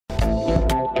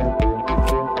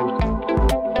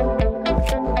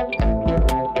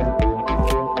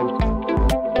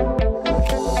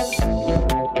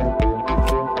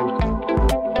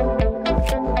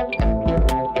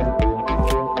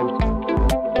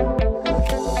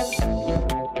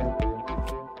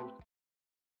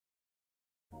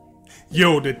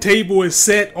Yo, the table is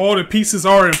set, all the pieces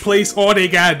are in place, all they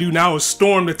gotta do now is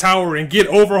storm the tower and get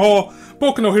Overhaul.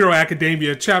 Boku no Hero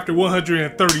Academia, chapter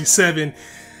 137.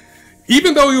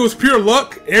 Even though it was pure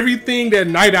luck, everything that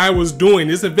Night Eye was doing,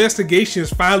 his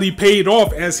investigations finally paid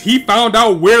off as he found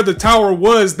out where the tower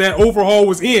was that Overhaul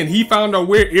was in. He found out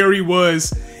where Eri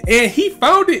was, and he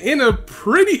found it in a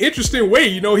pretty interesting way.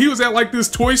 You know, he was at like this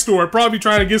toy store, probably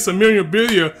trying to get some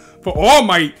memorabilia for All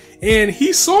Might, and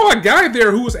he saw a guy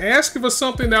there who was asking for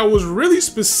something that was really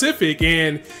specific,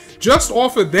 and just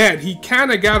off of that, he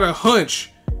kind of got a hunch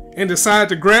and decided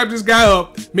to grab this guy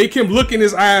up, make him look in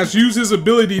his eyes, use his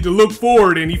ability to look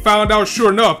forward, and he found out,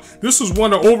 sure enough, this was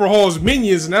one of Overhaul's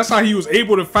minions, and that's how he was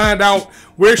able to find out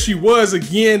where she was.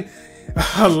 Again,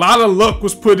 a lot of luck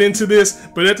was put into this,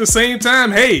 but at the same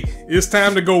time, hey, it's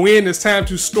time to go in, it's time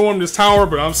to storm this tower,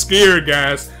 but I'm scared,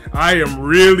 guys. I am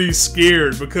really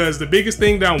scared because the biggest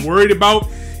thing that I'm worried about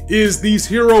is these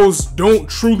heroes don't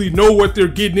truly know what they're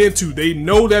getting into. They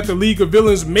know that the League of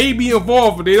Villains may be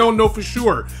involved, but they don't know for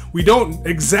sure. We don't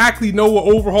exactly know what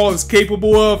Overhaul is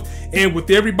capable of, and with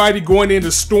everybody going in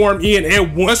to storm in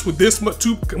at once with this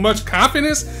too much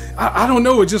confidence, I don't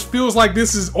know, it just feels like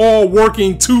this is all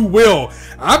working too well.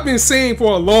 I've been saying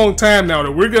for a long time now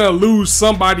that we're gonna lose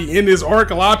somebody in this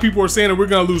arc. A lot of people are saying that we're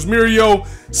gonna lose Mirio.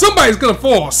 Somebody's gonna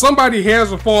fall. Somebody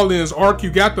has to fall in this arc. You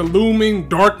got the looming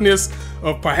darkness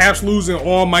of perhaps losing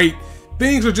All Might.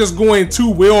 Things are just going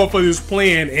too well for this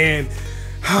plan, and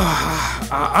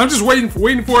I'm just waiting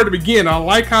for it to begin. I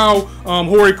like how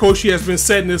Horikoshi has been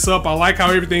setting this up. I like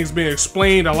how everything's been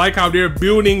explained. I like how they're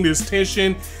building this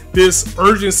tension, this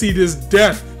urgency, this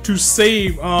death to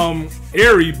save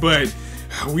Eri, but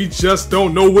we just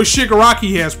don't know what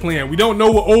Shigaraki has planned. We don't know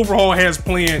what Overhaul has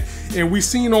planned, and we've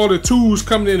seen all the tools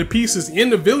coming into pieces in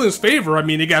the villain's favor. I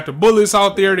mean, they got the bullets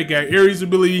out there, they got Eri's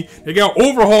ability, they got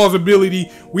Overhaul's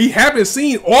ability. We haven't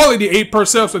seen all of the 8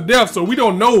 percepts of death, so we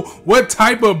don't know what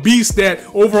type of beast that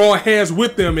Overhaul has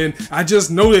with them, and I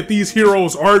just know that these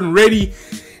heroes aren't ready.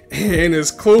 And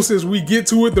as close as we get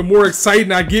to it, the more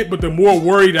exciting I get, but the more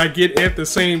worried I get at the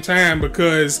same time,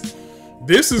 because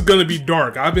this is going to be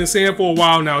dark. I've been saying for a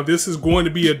while now, this is going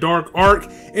to be a dark arc.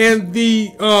 And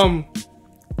the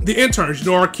interns,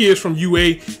 you know, our kids from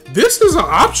UA, this is an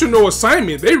optional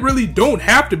assignment. They really don't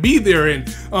have to be there. And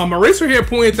Eraserhead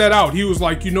pointed that out. He was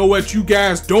like, you know what, you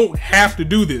guys don't have to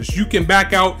do this. You can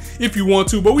back out if you want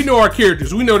to, but we know our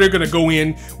characters. We know they're going to go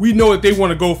in. We know that they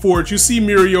want to go for it. You see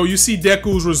Mirio, you see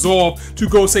Deku's resolve to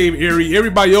go save Eri.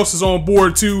 Everybody else is on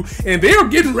board too, and they are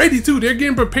getting ready too. They're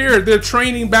getting prepared. They're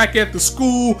training back at the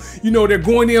school. You know, they're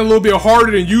going in a little bit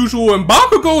harder than usual, and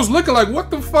Bakugo's looking like, what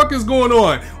the fuck is going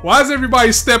on? Why is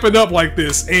everybody stepping up like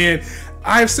this? And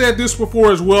I've said this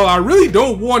before as well, I really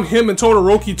don't want him and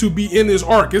Todoroki to be in this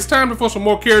arc. It's time for some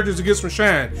more characters to get some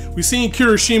shine. We've seen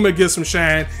Kirishima get some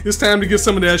shine. It's time to get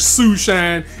some of that Sue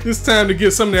shine. It's time to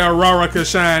get some of that Raraka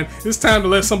shine. It's time to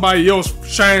let somebody else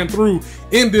shine through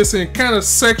in this and kind of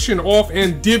section off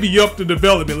and divvy up the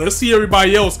development. Let's see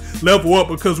everybody else level up,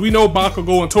 because we know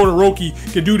Bakugo and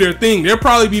Todoroki can do their thing. They'll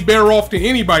probably be better off than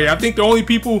anybody. I think the only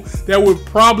people that would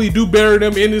probably do better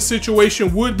than them in this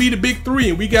situation would be the big three,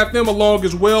 and we got them along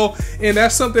as well. And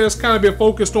that's something that's kind of been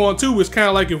focused on too. It's kind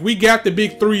of like, if we got the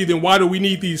big three, then why do we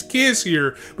need these kids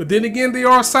here? But then again, they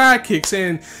are sidekicks,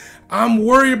 and I'm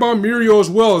worried about Mirio as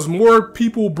well. As more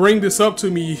people bring this up to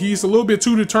me, he's a little bit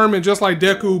too determined, just like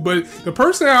Deku. But the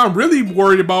person that I'm really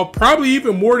worried about, probably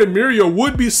even more than Mirio,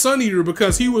 would be Sun Eater,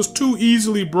 because he was too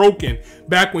easily broken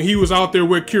back when he was out there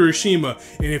with Kirishima.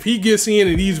 And if he gets in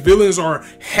and these villains are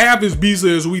half as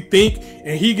beastly as we think,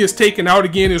 and he gets taken out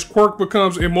again, his quirk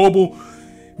becomes immobile,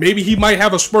 maybe he might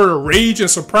have a spur of rage and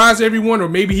surprise everyone, or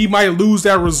maybe he might lose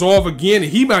that resolve again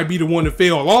and he might be the one to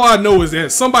fail. All I know is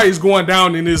that somebody's going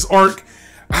down in this arc.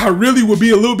 I really would be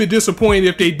a little bit disappointed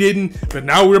if they didn't, but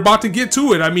now we're about to get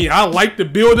to it. I mean, I like the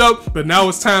build up, but now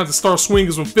it's time to start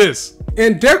swinging some fists.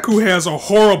 And Deku has a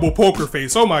horrible poker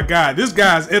face. Oh my god, this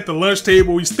guy's at the lunch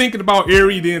table. He's thinking about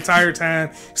Eri the entire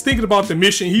time. He's thinking about the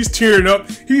mission. He's tearing up.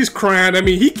 He's crying. I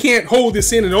mean, he can't hold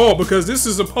this in at all, because this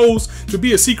is supposed to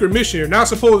be a secret mission. You're not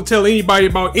supposed to tell anybody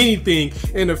about anything.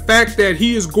 And the fact that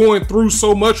he is going through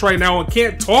so much right now and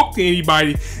can't talk to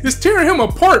anybody is tearing him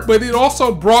apart. But it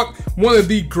also brought one of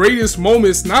the greatest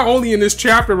moments, not only in this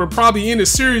chapter, but probably in the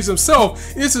series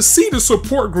himself, is to see the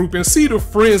support group and see the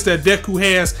friends that Deku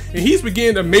has. And he's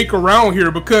beginning to make around here,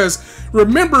 because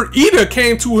remember, Ida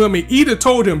came to him and Ida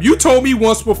told him, you told me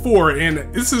once before,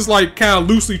 and this is like kind of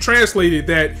loosely translated,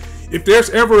 that if there's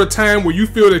ever a time where you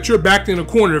feel that you're backed in a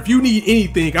corner, if you need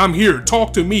anything, I'm here.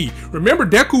 Talk to me. Remember,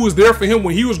 Deku was there for him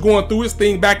when he was going through his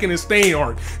thing back in his Stain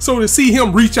arc. So to see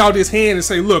him reach out his hand and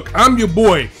say, look, I'm your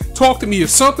boy. Talk to me. If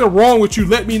something wrong with you,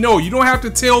 let me know. You don't have to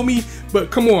tell me,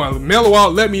 but come on, mellow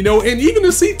out, let me know. And even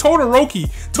to see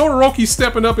Todoroki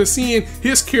stepping up and seeing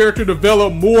his character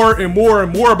develop more and more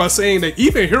and more by saying that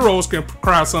even heroes can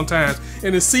cry sometimes.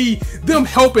 And to see them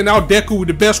helping out Deku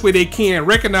the best way they can,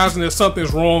 recognizing that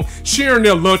something's wrong, sharing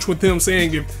their lunch with him,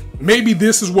 saying if maybe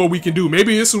this is what we can do.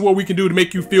 Maybe this is what we can do to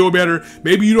make you feel better.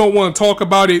 Maybe you don't want to talk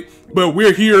about it, but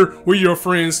we're here. We're your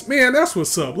friends. Man, that's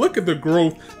what's up. Look at the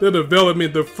growth, the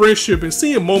development, the friendship, and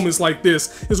seeing moments like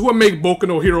this is what make Boku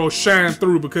no Hero shine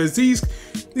through, because these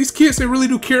kids, they really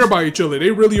do care about each other. They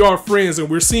really are friends, and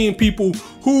we're seeing people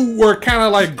who were kind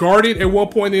of like guarded at one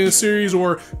point in the series,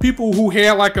 or people who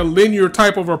had like a linear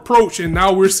type of approach, and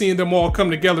now we're seeing them all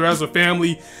come together as a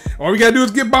family. All we gotta do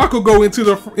is get Bakugo into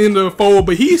the fold,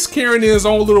 but he's carrying in his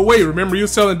own little way. Remember, he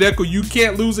was telling Deku, you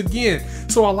can't lose again.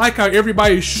 So I like how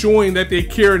everybody's showing that they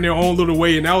care in their own little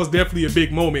way, and that was definitely a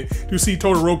big moment to see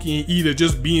Todoroki and Iida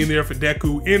just being there for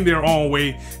Deku in their own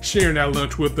way, sharing that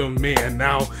lunch with them. Man,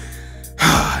 now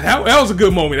that was a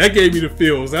good moment. That gave me the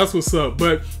feels. That's what's up.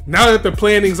 But now that the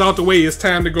planning's out the way, it's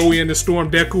time to go in to storm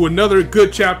Deku. Another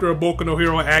good chapter of Boku no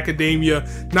Hero Academia,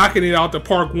 knocking it out the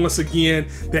park once again.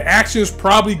 The action's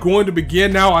probably going to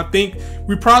begin now. I think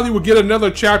we probably will get another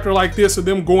chapter like this of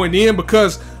them going in,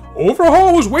 because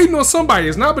Overhaul was waiting on somebody.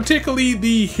 It's not particularly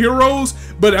the heroes,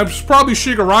 but it's probably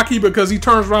Shigaraki, because he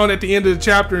turns around at the end of the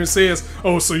chapter and says,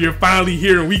 oh, so you're finally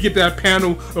here. And we get that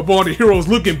panel of all the heroes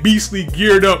looking beastly,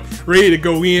 geared up, ready to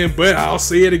go in. But I'll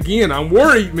say it again, I'm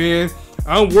worried, man.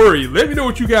 I'm worried. Let me know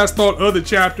what you guys thought of the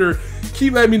chapter.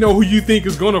 Keep letting me know who you think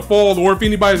is going to fall, or if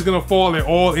anybody's going to fall at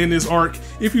all in this arc.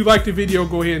 If you liked the video,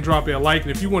 go ahead and drop it a like.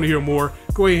 And if you want to hear more,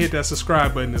 go ahead and hit that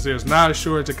subscribe button, as there's not a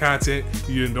shortage of content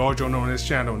you indulge on this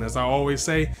channel. And as I always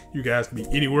say, you guys can be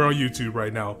anywhere on YouTube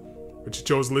right now, but you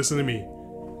chose to listen to me.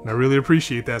 And I really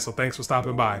appreciate that, so thanks for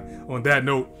stopping by. On that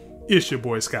note, it's your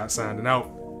boy Scott signing out.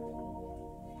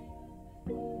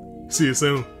 See you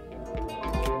soon.